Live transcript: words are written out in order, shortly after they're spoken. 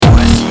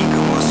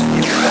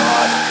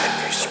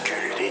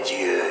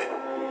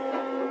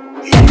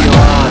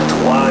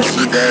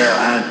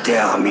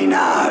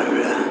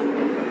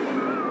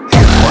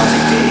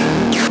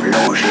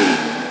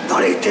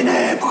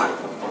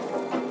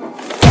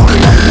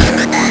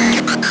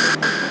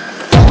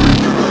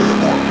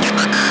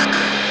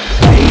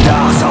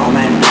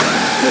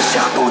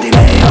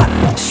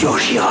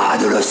surgira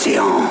de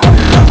l'océan,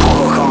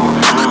 provoquant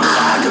un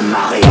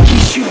raz-de-marée qui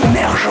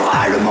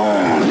submergera le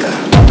monde.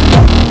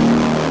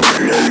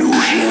 Le loup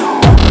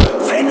géant,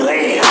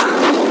 Fenrir,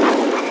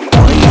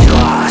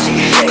 brisera ses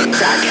chaînes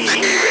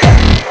invisibles.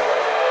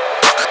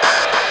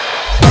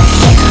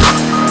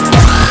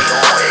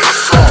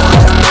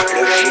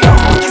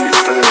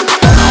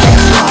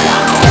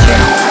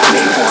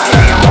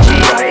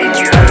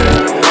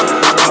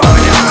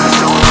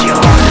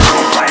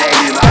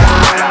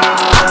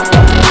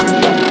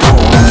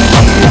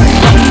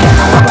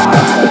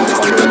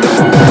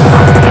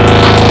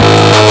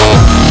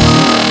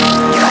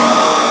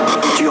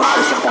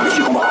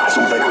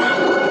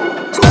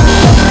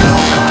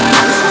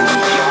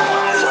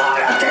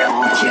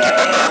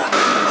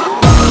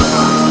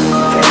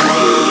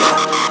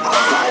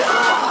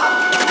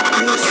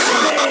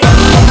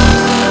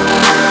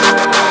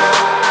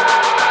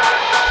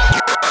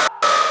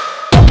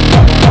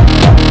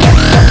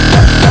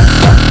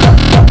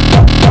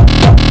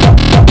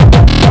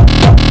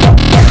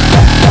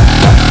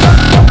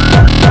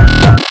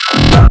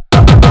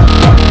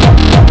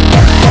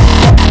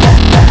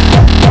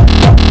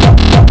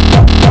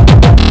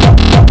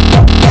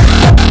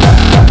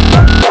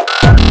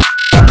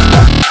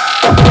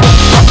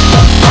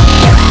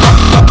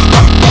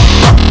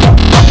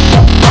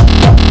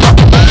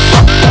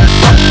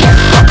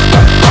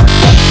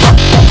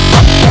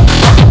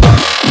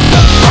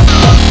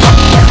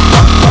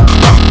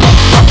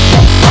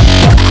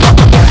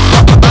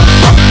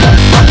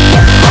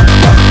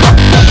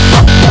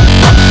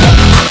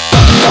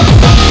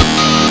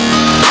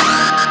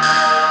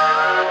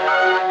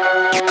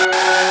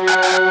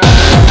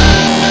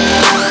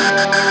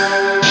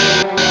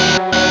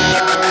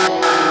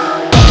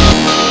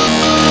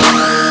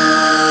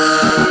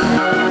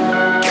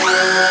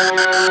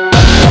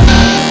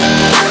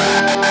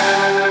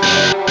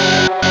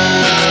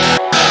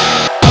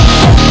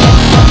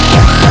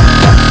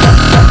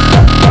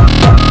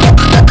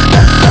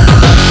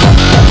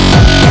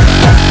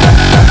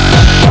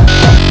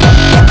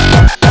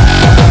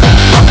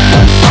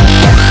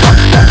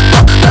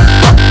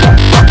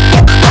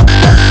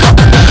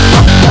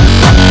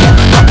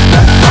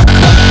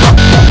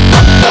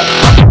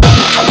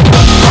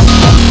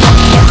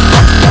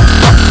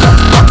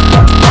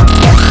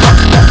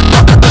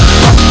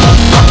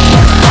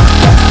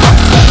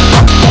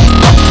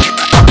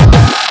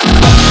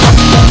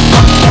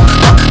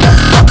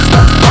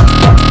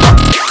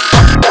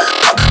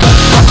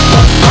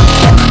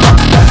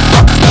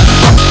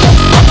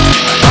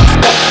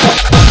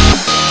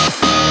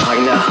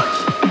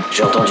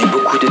 J'ai entendu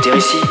beaucoup de tes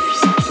récits,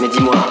 mais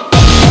dis-moi,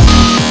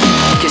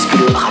 qu'est-ce que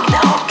le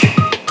Ragnarok?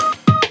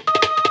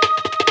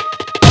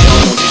 J'ai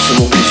entendu ce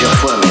mot plusieurs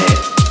fois, mais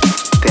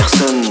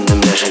personne ne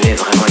me l'a jamais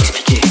vraiment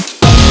expliqué.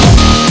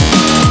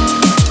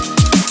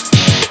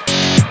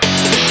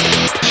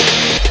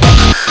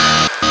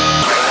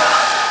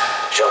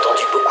 J'ai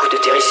entendu beaucoup de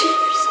tes récits,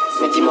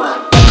 mais dis-moi,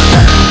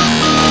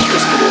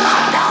 qu'est-ce que le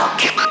Ragnarok?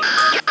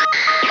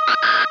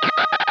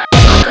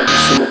 J'ai entendu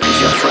ce mot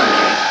plusieurs fois,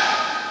 mais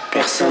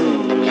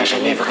personne ne me l'a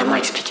jamais vraiment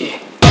expliqué.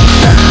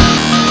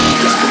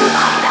 Qu'est-ce que le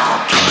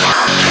Ragnarok?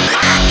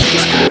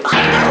 Qu'est-ce que le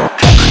Ragnarok?